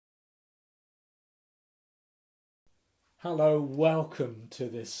Hello, welcome to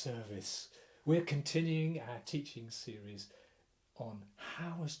this service. We're continuing our teaching series on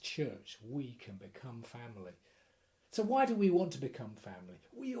how as church we can become family. So why do we want to become family?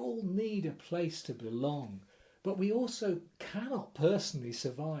 We all need a place to belong, but we also cannot personally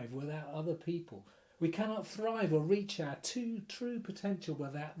survive without other people. We cannot thrive or reach our true potential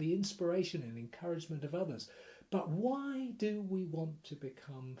without the inspiration and encouragement of others. But why do we want to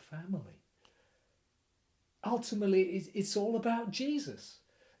become family? Ultimately, it's all about Jesus.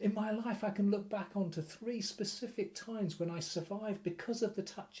 In my life, I can look back onto 3 specific times when I survived because of the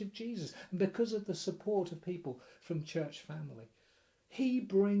touch of Jesus and because of the support of people from church family. He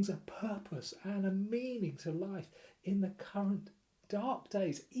brings a purpose and a meaning to life in the current dark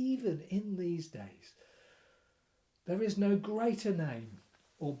days, even in these days. There is no greater name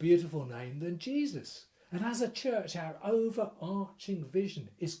or beautiful name than Jesus. And as a church, our overarching vision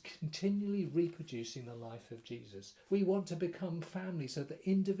is continually reproducing the life of Jesus. We want to become family so that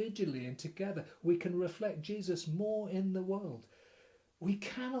individually and together we can reflect Jesus more in the world. We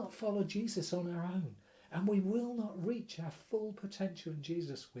cannot follow Jesus on our own, and we will not reach our full potential in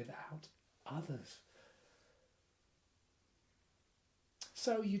Jesus without others.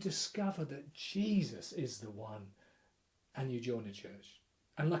 So you discover that Jesus is the one, and you join a church.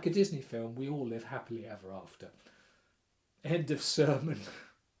 And like a Disney film, we all live happily ever after. End of sermon.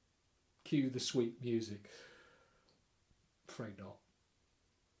 Cue the sweet music. Afraid not.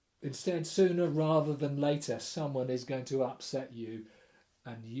 Instead, sooner rather than later, someone is going to upset you,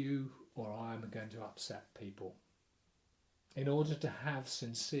 and you or I am going to upset people. In order to have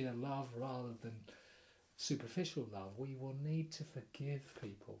sincere love rather than superficial love, we will need to forgive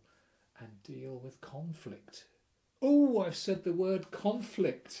people and deal with conflict. Oh, I've said the word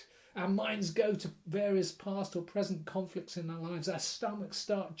conflict. Our minds go to various past or present conflicts in our lives. Our stomachs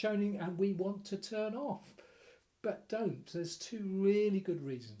start churning and we want to turn off. But don't. There's 2 really good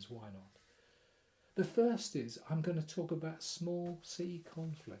reasons why not. The first is I'm going to talk about small c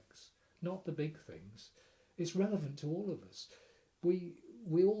conflicts, not the big things. It's relevant to all of us. We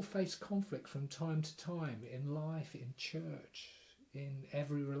all face conflict from time to time in life, in church, in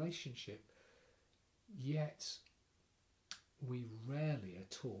every relationship. Yet we rarely are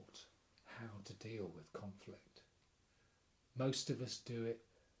taught how to deal with conflict. Most of us do it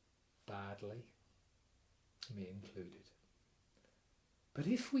badly, me included. But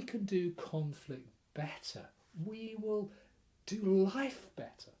if we can do conflict better, we will do life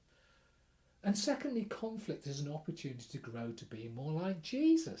better. And secondly, conflict is an opportunity to grow to be more like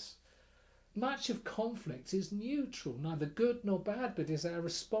Jesus. Much of conflict is neutral, neither good nor bad, but is our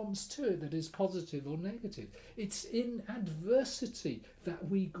response to it that is positive or negative. It's in adversity that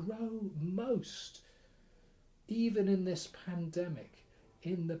we grow most. Even in this pandemic,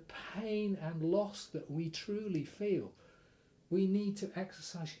 in the pain and loss that we truly feel, we need to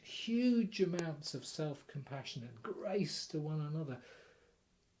exercise huge amounts of self-compassion and grace to one another.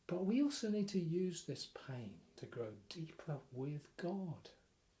 But we also need to use this pain to grow deeper with God.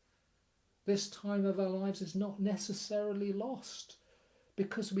 This time of our lives is not necessarily lost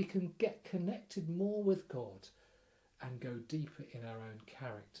because we can get connected more with God and go deeper in our own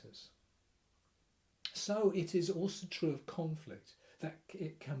characters. So it is also true of conflict that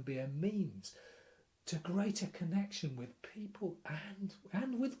it can be a means to greater connection with people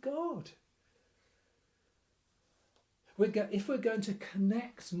and with God. If we're going to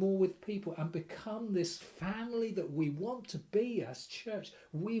connect more with people and become this family that we want to be as church,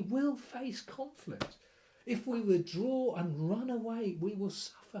 we will face conflict. If we withdraw and run away, we will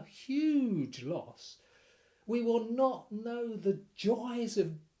suffer huge loss. We will not know the joys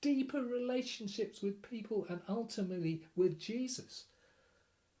of deeper relationships with people and ultimately with Jesus.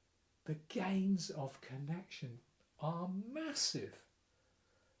 The gains of connection are massive.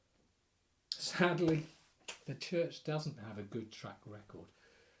 Sadly, the church doesn't have a good track record.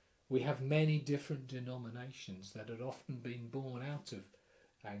 We have many different denominations that had often been born out of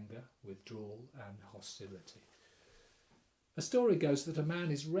anger, withdrawal and hostility. A story goes that a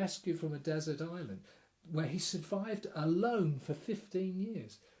man is rescued from a desert island where he survived alone for 15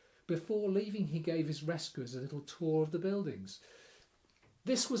 years. Before leaving, he gave his rescuers a little tour of the buildings.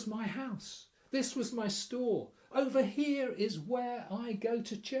 This was my house. This was my store. Over here is where I go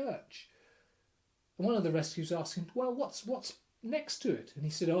to church. One of the rescuers asked him, well, what's next to it? And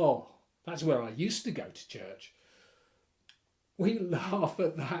he said, oh, that's where I used to go to church. We laugh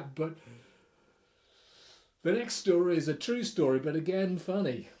at that, but the next story is a true story, but again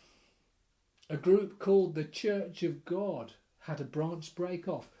funny. A group called the Church of God had a branch break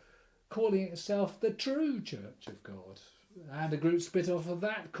off, calling itself the True Church of God. And a group split off of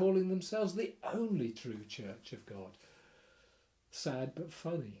that, calling themselves the Only True Church of God. Sad but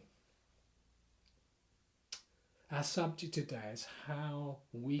funny. Our subject today is how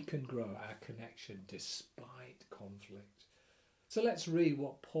we can grow our connection despite conflict. So let's read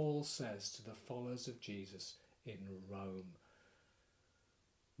what Paul says to the followers of Jesus in Rome.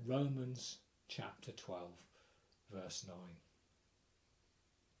 Romans chapter 12, verse 9.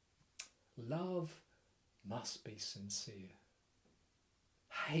 Love must be sincere.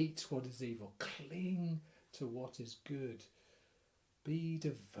 Hate what is evil. Cling to what is good. Be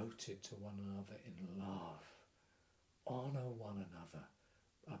devoted to one another in love. Honour one another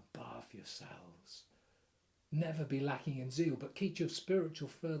above yourselves. Never be lacking in zeal, but keep your spiritual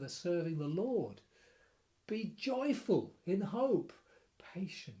fervour serving the Lord. Be joyful in hope,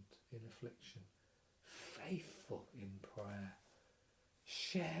 patient in affliction, faithful in prayer.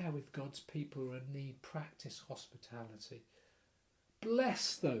 Share with God's people who are in need. Practice hospitality.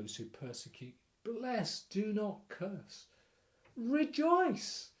 Bless those who persecute. Bless, do not curse.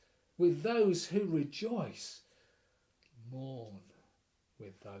 Rejoice with those who rejoice. Mourn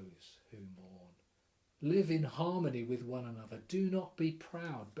with those who mourn. Live in harmony with one another. Do not be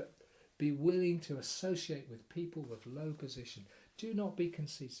proud, but be willing to associate with people with low position. Do not be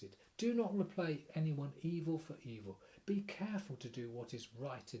conceited. Do not repay anyone evil for evil. Be careful to do what is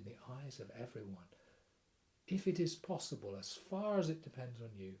right in the eyes of everyone. If it is possible, as far as it depends on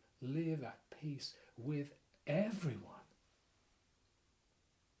you, live at peace with everyone.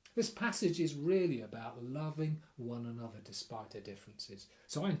 This passage is really about loving one another despite our differences.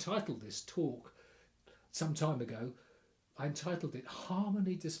 So I entitled this talk some time ago, I entitled it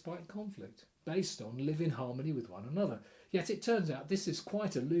Harmony Despite Conflict, based on live in harmony with one another. Yet it turns out this is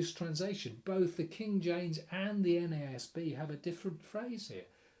quite a loose translation. Both the King James and the NASB have a different phrase here.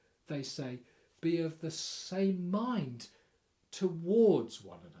 They say, be of the same mind towards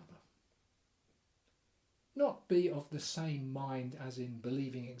one another. Not be of the same mind as in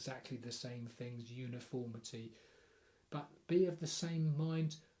believing exactly the same things, uniformity, but be of the same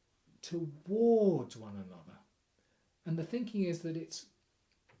mind towards one another. And the thinking is that it's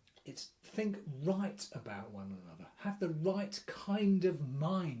think right about one another, have the right kind of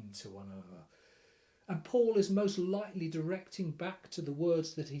mind to one another. And Paul is most likely directing back to the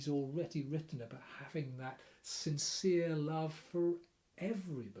words that he's already written about having that sincere love for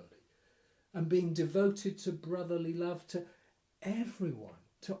everybody and being devoted to brotherly love to everyone,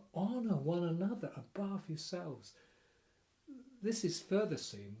 to honour one another above yourselves. This is further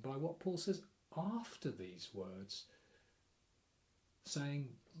seen by what Paul says after these words, saying,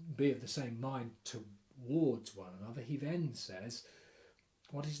 be of the same mind towards one another. He then says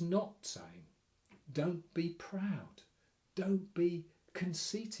what he's not saying. Don't be proud. Don't be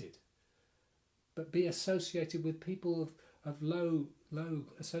conceited. But be associated with people of low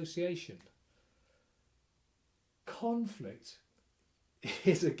association. Conflict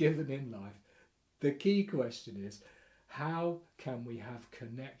is a given in life. The key question is, how can we have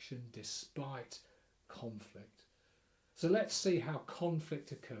connection despite conflict? So let's see how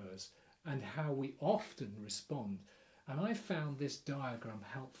conflict occurs and how we often respond. And I found this diagram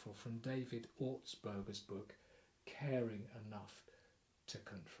helpful from David Ortsberger's book, Caring Enough to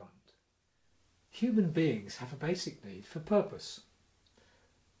Confront. Human beings have a basic need for purpose.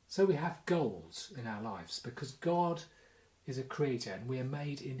 So we have goals in our lives because God is a creator and we are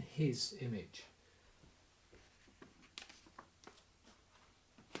made in his image.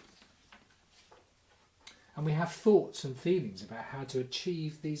 And we have thoughts and feelings about how to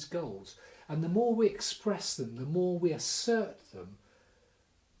achieve these goals. And the more we express them, the more we assert them,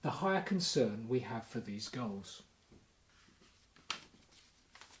 the higher concern we have for these goals.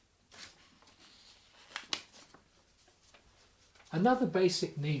 Another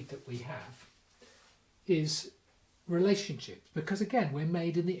basic need that we have is relationships, because again we're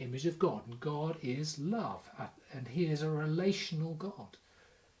made in the image of God and God is love and he is a relational God.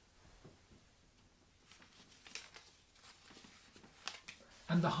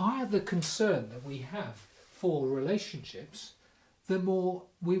 And the higher the concern that we have for relationships, the more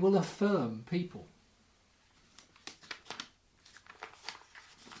we will affirm people.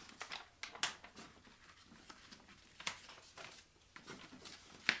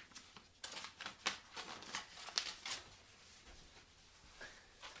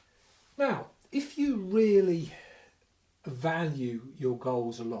 Now, if you really value your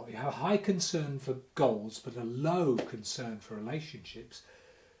goals a lot, you have a high concern for goals but a low concern for relationships,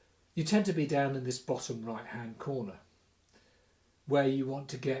 you tend to be down in this bottom right hand corner where you want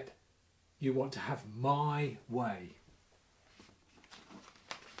to have my way.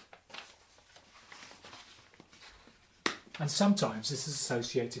 And sometimes this is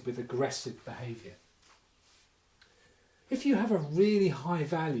associated with aggressive behaviour. If you have a really high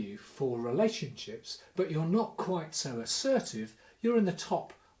value for relationships, but you're not quite so assertive, you're in the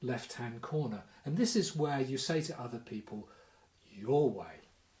top left-hand corner. And this is where you say to other people, your way.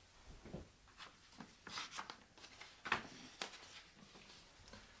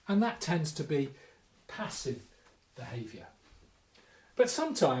 And that tends to be passive behaviour. But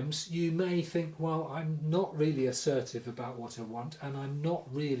sometimes you may think, well, I'm not really assertive about what I want, and I'm not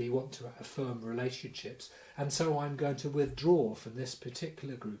really want to affirm relationships, and so I'm going to withdraw from this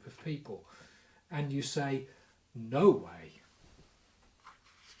particular group of people. And you say, no way.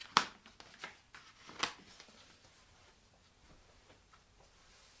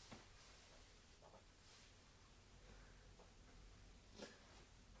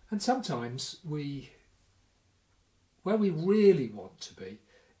 And sometimes where we really want to be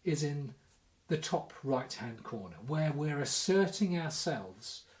is in the top right hand corner, where we're asserting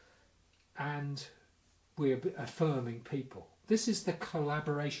ourselves and we're affirming people. This is the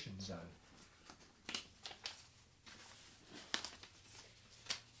collaboration zone.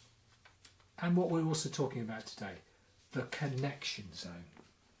 And what we're also talking about today, the connection zone.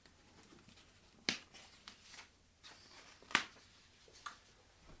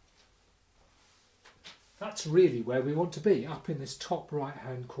 That's really where we want to be, up in this top right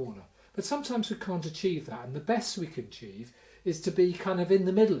hand corner. But sometimes we can't achieve that, and the best we can achieve is to be kind of in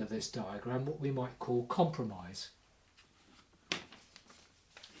the middle of this diagram, what we might call compromise.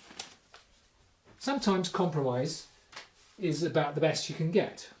 Sometimes compromise is about the best you can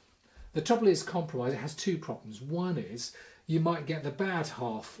get. The trouble is compromise, it has two problems. One is you might get the bad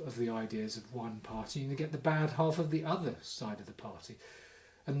half of the ideas of one party and you get the bad half of the other side of the party.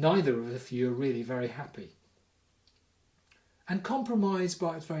 And neither of you are really very happy. And compromise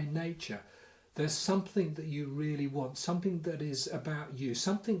by its very nature, there's something that you really want, something that is about you,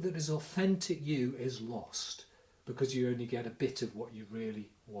 something that is authentic you is lost because you only get a bit of what you really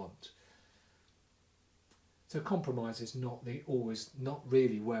want. So compromise is not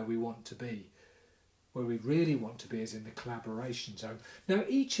really where we want to be. Where we really want to be is in the collaboration zone. Now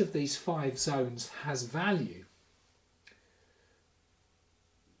each of these 5 zones has value.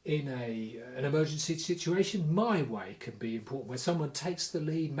 In an emergency situation, my way can be important, where someone takes the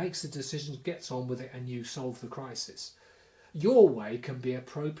lead, makes the decisions, gets on with it, and you solve the crisis. Your way can be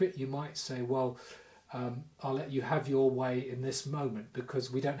appropriate. You might say, well, I'll let you have your way in this moment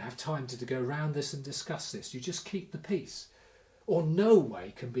because we don't have time to go around this and discuss this. You just keep the peace. Or no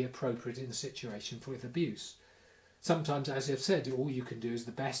way can be appropriate in a situation with abuse. Sometimes, as I've said, all you can do is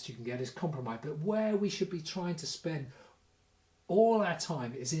the best you can get is compromise. But where we should be trying to spend all our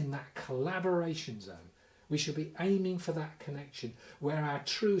time is in that collaboration zone. We should be aiming for that connection where our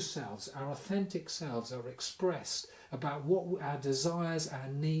true selves, our authentic selves are expressed about what our desires, our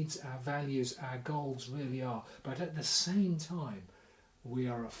needs, our values, our goals really are. But at the same time, we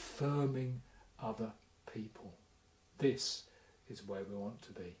are affirming other people. This is where we want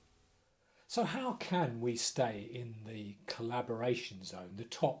to be. So how can we stay in the collaboration zone, the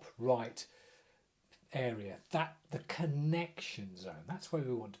top right area, the connection zone? That's where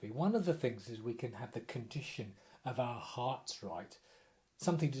we want to be. One of the things is we can have the condition of our hearts right,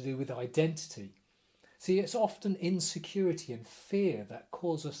 something to do with identity. See, it's often insecurity and fear that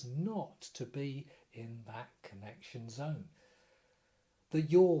cause us not to be in that connection zone. The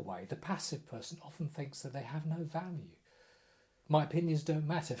your way, the passive person, often thinks that they have no value. My opinions don't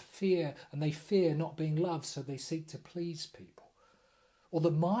matter. And they fear not being loved, so they seek to please people. Or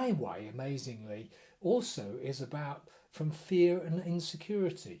the my way, amazingly, also is about from fear and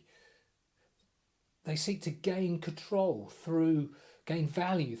insecurity. They seek to gain gain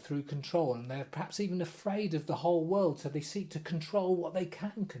value through control, and they're perhaps even afraid of the whole world, so they seek to control what they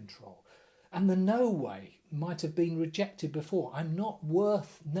can control. And the no way might have been rejected before. I'm not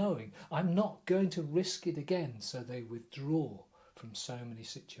worth knowing. I'm not going to risk it again, so they withdraw from so many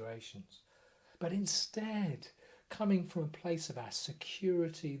situations. But instead, coming from a place of our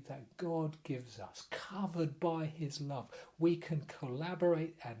security that God gives us, covered by his love, we can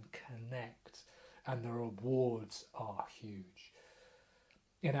collaborate and connect, and the rewards are huge.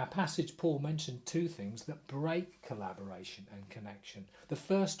 In our passage, Paul mentioned 2 things that break collaboration and connection. The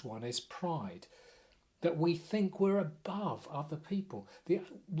first one is pride, that we think we're above other people.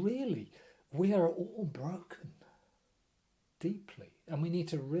 Really, we are all broken deeply, and we need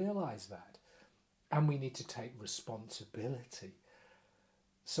to realise that. And we need to take responsibility.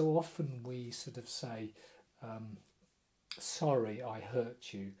 So often we sort of say, sorry, I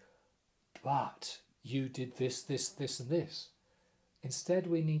hurt you, but you did this, this, this, and this. Instead,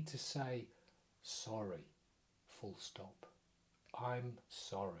 we need to say, sorry, full stop. I'm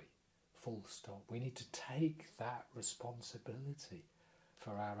sorry, full stop. We need to take that responsibility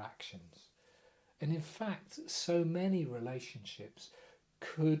for our actions. And in fact, so many relationships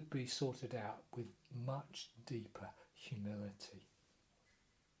could be sorted out with much deeper humility.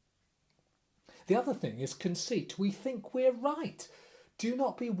 The other thing is conceit. We think we're right. Do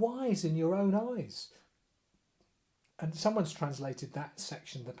not be wise in your own eyes. And someone's translated that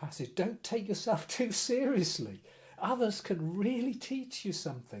section of the passage, don't take yourself too seriously. Others can really teach you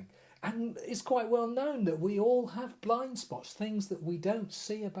something. And it's quite well known that we all have blind spots, things that we don't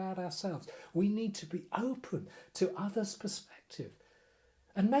see about ourselves. We need to be open to others' perspective.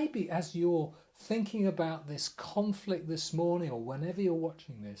 And maybe as you're thinking about this conflict this morning, or whenever you're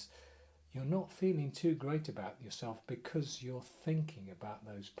watching this, you're not feeling too great about yourself because you're thinking about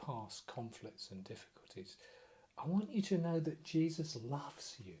those past conflicts and difficulties. I want you to know that Jesus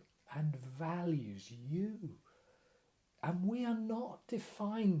loves you and values you. And we are not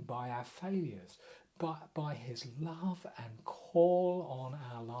defined by our failures, but by his love and call on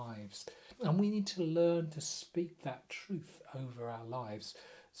our lives. And we need to learn to speak that truth over our lives.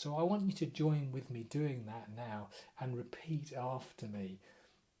 So I want you to join with me doing that now and repeat after me.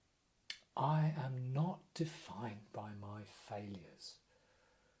 I am not defined by my failures,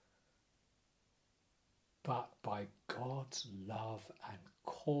 but by God's love and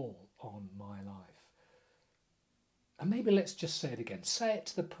call on my life. And maybe let's just say it again. Say it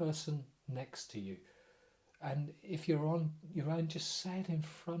to the person next to you. And if you're on your own, just say it in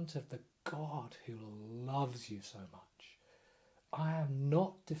front of the God who loves you so much. I am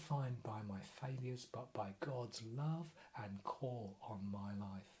not defined by my failures, but by God's love and call on my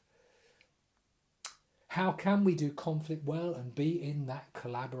life. How can we do conflict well and be in that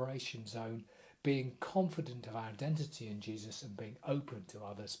collaboration zone, being confident of our identity in Jesus and being open to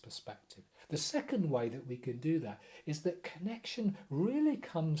others' perspective? The second way that we can do that is that connection really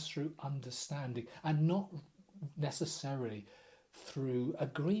comes through understanding and not necessarily through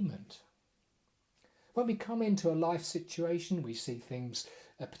agreement. When we come into a life situation, we see things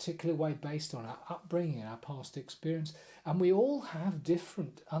a particular way based on our upbringing and our past experience, and we all have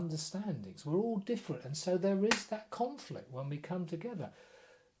different understandings. We're all different, and so there is that conflict when we come together.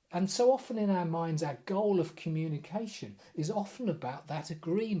 And so often in our minds, our goal of communication is often about that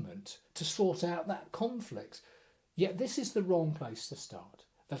agreement to sort out that conflict. Yet this is the wrong place to start.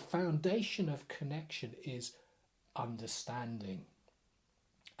 The foundation of connection is understanding.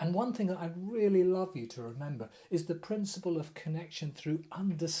 And one thing that I'd really love you to remember is the principle of connection through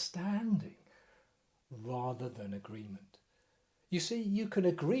understanding rather than agreement. You see, you can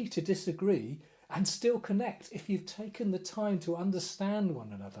agree to disagree and still connect if you've taken the time to understand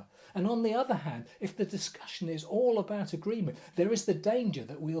one another. And on the other hand, if the discussion is all about agreement, there is the danger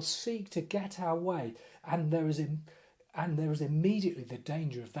that we'll seek to get our way, and there is immediately the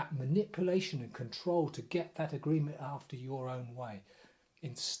danger of that manipulation and control to get that agreement after your own way.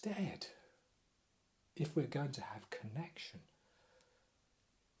 Instead, if we're going to have connection,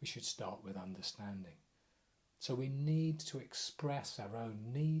 we should start with understanding. So we need to express our own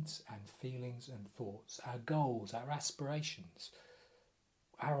needs and feelings and thoughts, our goals, our aspirations,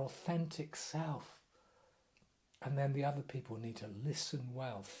 our authentic self. And then the other people need to listen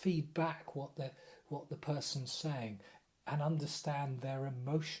well, feed back what the person's saying, and understand their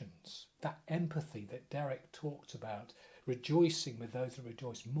emotions. That empathy that Derek talked about, rejoicing with those that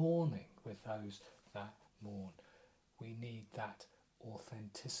rejoice, mourning with those that mourn. We need that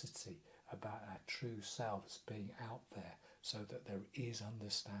authenticity about our true selves being out there so that there is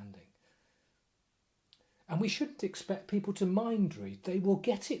understanding. And we shouldn't expect people to mind read. They will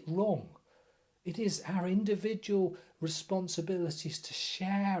get it wrong. It is our individual responsibilities to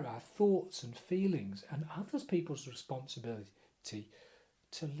share our thoughts and feelings, and other people's responsibility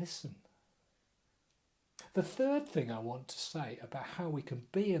to listen. The third thing I want to say about how we can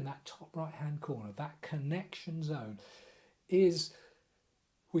be in that top right hand corner, that connection zone, is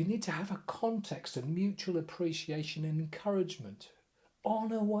we need to have a context of mutual appreciation and encouragement.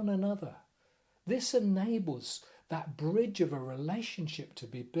 Honour one another. This enables that bridge of a relationship to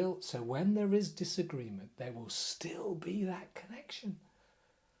be built, so when there is disagreement, there will still be that connection.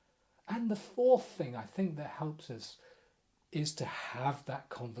 And the fourth thing I think that helps us is to have that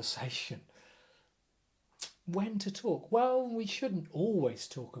conversation. When to talk? Well, we shouldn't always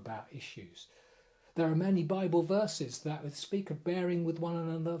talk about issues. There are many Bible verses that speak of bearing with one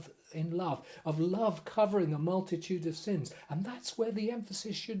another in love, of love covering a multitude of sins, and that's where the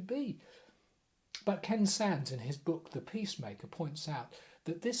emphasis should be. But Ken Sands, in his book The Peacemaker, points out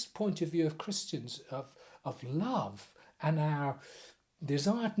that this point of view of Christians of love and our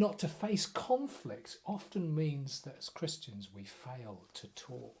desire not to face conflict often means that as Christians we fail to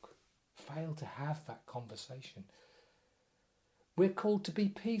talk. fail to have that conversation. We're called to be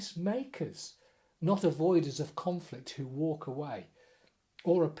peacemakers, not avoiders of conflict who walk away,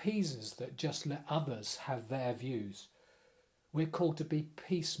 or appeasers that just let others have their views. We're called to be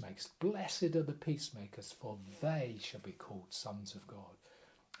peacemakers. Blessed are the peacemakers, for they shall be called sons of God.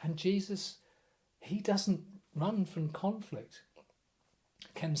 And Jesus, he doesn't run from conflict.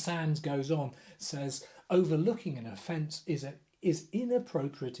 Ken Sands goes on, says, overlooking an offence is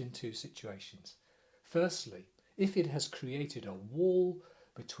inappropriate in two situations. Firstly, if it has created a wall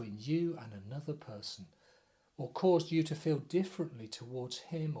between you and another person, or caused you to feel differently towards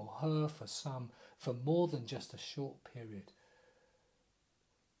him or her for more than just a short period.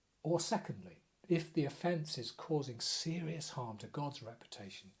 Or secondly, if the offence is causing serious harm to God's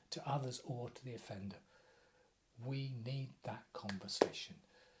reputation, to others or to the offender. We need that conversation.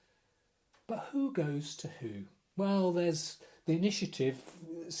 But who goes to who? Well, there's the initiative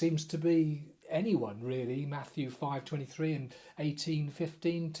seems to be anyone really. Matthew 5:23 and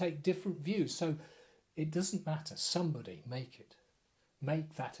 18:15 take different views. So it doesn't matter. Somebody make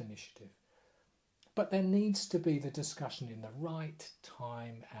that initiative. But there needs to be the discussion in the right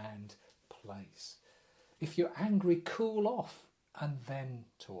time and place. If you're angry, cool off and then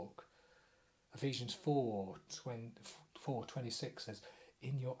talk. Ephesians 4:26 says,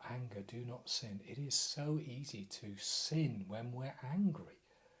 in your anger do not sin. It is so easy to sin when we're angry.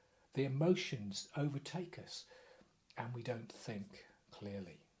 The emotions overtake us and we don't think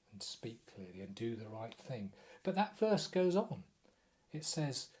clearly and speak clearly and do the right thing. But that verse goes on. It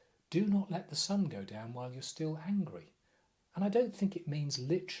says, do not let the sun go down while you're still angry. And I don't think it means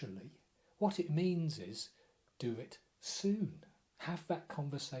literally. What it means is do it soon. Have that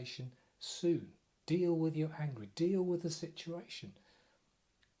conversation soon. Deal with your anger. Deal with the situation.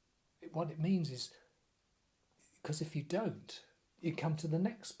 What it means is, because if you don't, you come to the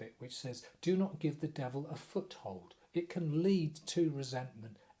next bit which says, do not give the devil a foothold. It can lead to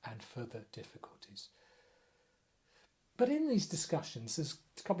resentment and further difficulties. But in these discussions, there's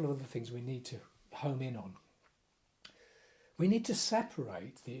a couple of other things we need to home in on. We need to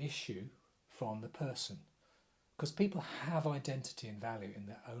separate the issue from the person, because people have identity and value in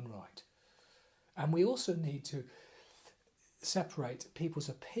their own right. And we also need to separate people's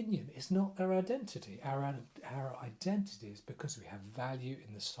opinion is not their identity. Our identity is because we have value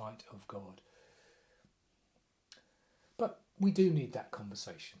in the sight of God. But we do need that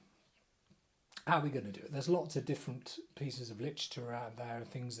conversation. How are we going to do it? There's lots of different pieces of literature out there,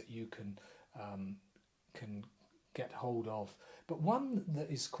 things that you can get hold of. But one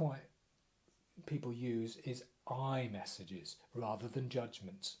that is quite people use is I messages rather than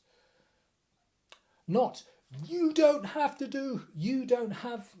judgments. Not you don't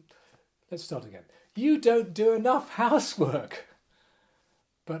do enough housework.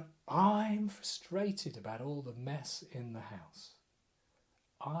 But I'm frustrated about all the mess in the house.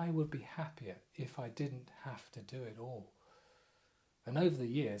 I would be happier if I didn't have to do it all. And over the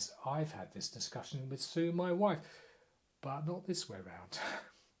years, I've had this discussion with Sue, my wife, but not this way round.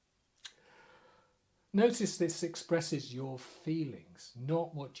 Notice this expresses your feelings,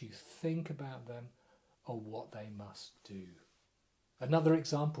 not what you think about them or what they must do. Another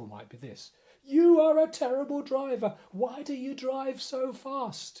example might be this. You are a terrible driver. Why do you drive so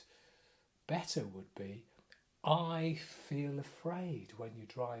fast? Better would be, I feel afraid when you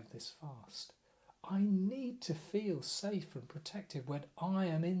drive this fast. I need to feel safe and protected when I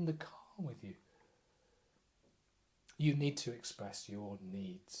am in the car with you. You need to express your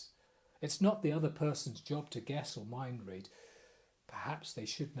needs. It's not the other person's job to guess or mind read. Perhaps they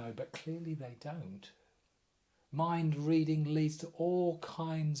should know, but clearly they don't. Mind reading leads to all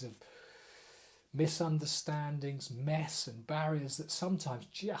kinds of misunderstandings, mess and barriers that sometimes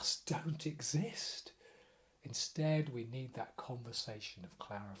just don't exist. Instead, we need that conversation of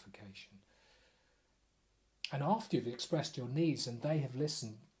clarification. And after you've expressed your needs and they have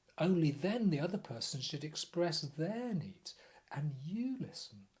listened, only then the other person should express their needs and you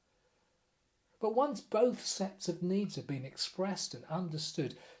listen. But once both sets of needs have been expressed and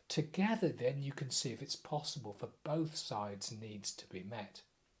understood, together then you can see if it's possible for both sides' needs to be met.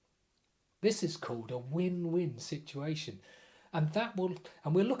 This is called a win-win situation. And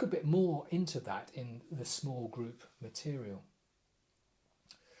we'll look a bit more into that in the small group material.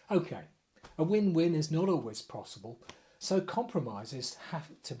 Okay, a win-win is not always possible, so compromises have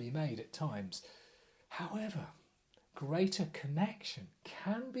to be made at times. However, greater connection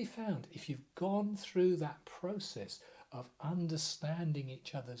can be found if you've gone through that process of understanding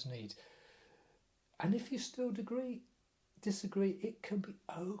each other's needs. And if you still disagree, it can be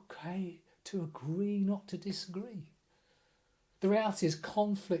okay to agree not to disagree. The reality is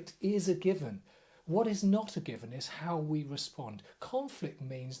conflict is a given. What is not a given is how we respond. Conflict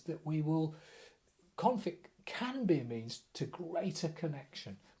can be a means to greater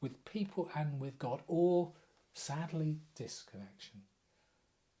connection with people and with God, or sadly, disconnection.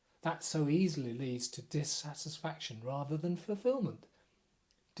 That so easily leads to dissatisfaction rather than fulfillment,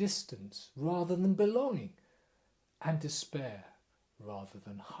 distance rather than belonging, and despair rather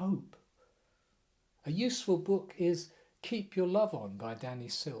than hope. A useful book is Keep Your Love On by Danny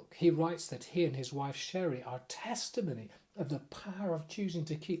Silk. He writes that he and his wife Sherry are testimony of the power of choosing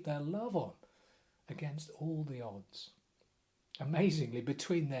to keep their love on against all the odds. Amazingly,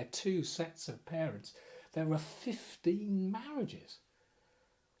 between their two sets of parents, there are 15 marriages.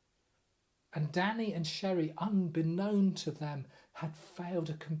 And Danny and Sherry, unbeknown to them, had failed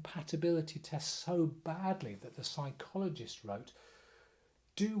a compatibility test so badly that the psychologist wrote,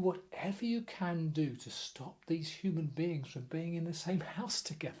 "Do whatever you can do to stop these human beings from being in the same house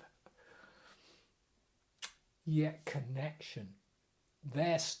together." Yet connection,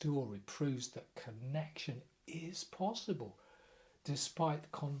 their story proves that connection is possible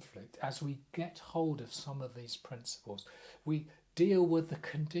despite conflict. As we get hold of some of these principles, we deal with the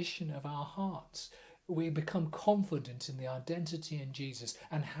condition of our hearts. We become confident in the identity in Jesus,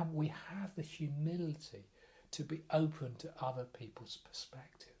 and we have the humility to be open to other people's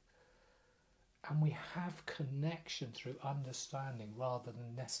perspective. And we have connection through understanding rather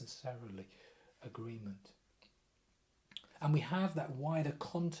than necessarily agreement. And we have that wider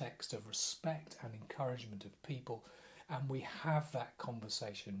context of respect and encouragement of people, and we have that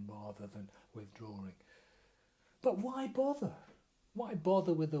conversation rather than withdrawing. But why bother? Why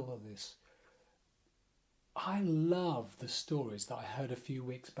bother with all of this? I love the stories that I heard a few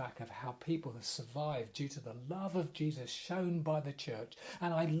weeks back of how people have survived due to the love of Jesus shown by the church.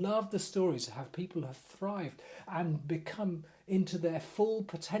 And I love the stories of how people have thrived and become into their full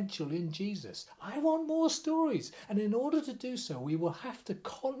potential in Jesus. I want more stories. And in order to do so, we will have to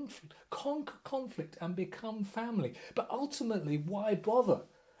conquer conflict and become family. But ultimately, why bother?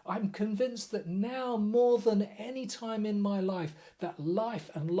 I'm convinced that now more than any time in my life, that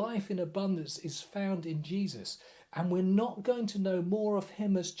life and life in abundance is found in Jesus. And we're not going to know more of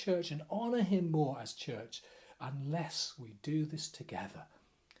him as church and honour him more as church unless we do this together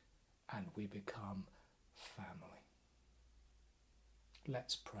and we become family.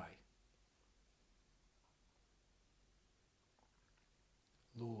 Let's pray.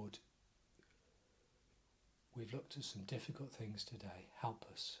 Lord, we've looked at some difficult things today. Help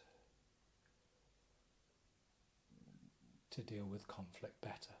us to deal with conflict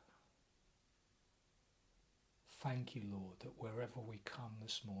better. Thank you, Lord, that wherever we come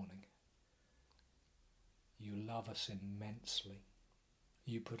this morning, you love us immensely.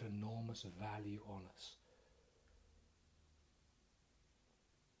 You put enormous value on us.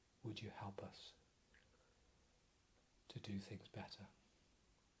 Would you help us to do things better?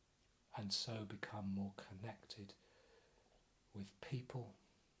 And so become more connected with people.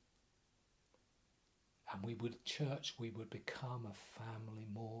 And we would become a family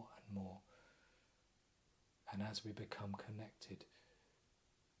more and more. And as we become connected,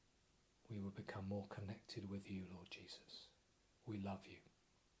 we will become more connected with you, Lord Jesus. We love you.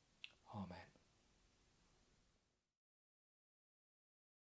 Amen.